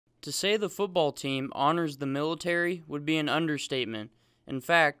To say the football team honors the military would be an understatement. In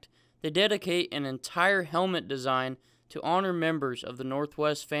fact, they dedicate an entire helmet design to honor members of the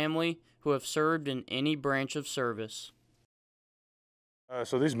Northwest family who have served in any branch of service.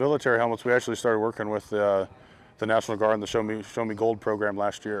 So these military helmets, we actually started working with the National Guard and the Show Me Gold program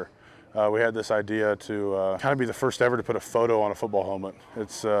last year. We had this idea to kind of be the first ever to put a photo on a football helmet.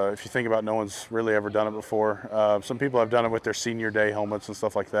 It's if you think about it, no one's really ever done it before. Some people have done it with their senior day helmets and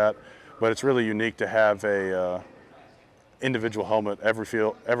stuff like that, but it's really unique to have a individual helmet.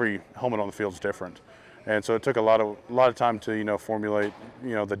 Every helmet on the field is different, and so it took a lot of time to formulate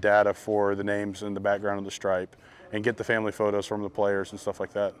the data for the names and the background of the stripe, and get the family photos from the players and stuff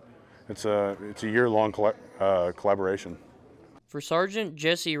like that. It's a year-long collaboration. For Sergeant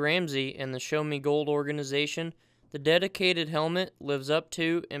Jesse Ramsey and the Show Me Gold organization, the dedicated helmet lives up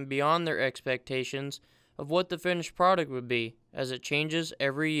to and beyond their expectations of what the finished product would be, as it changes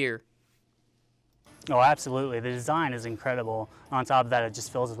every year. Oh, absolutely. The design is incredible. On top of that, it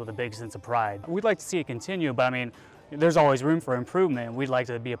just fills us with a big sense of pride. We'd like to see it continue, but I mean, there's always room for improvement. We'd like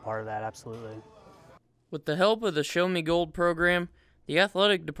to be a part of that, absolutely. With the help of the Show Me Gold program, the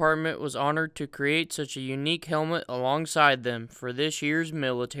athletic department was honored to create such a unique helmet alongside them for this year's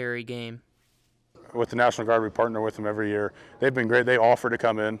military game. With the National Guard, we partner with them every year. They've been great. They offer to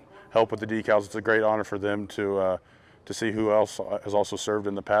come in, help with the decals. It's a great honor for them to see who else has also served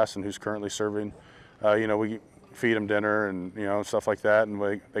in the past and who's currently serving. We feed them dinner and stuff like that,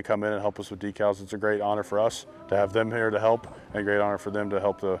 and they come in and help us with decals. It's a great honor for us to have them here to help, and a great honor for them to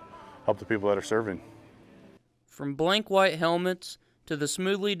help the people that are serving. From blank white helmets to the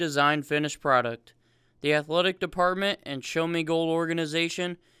smoothly designed finished product, the athletic department and Show Me Gold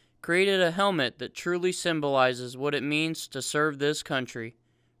organization created a helmet that truly symbolizes what it means to serve this country.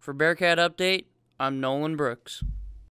 For Bearcat Update, I'm Nolan Brooks.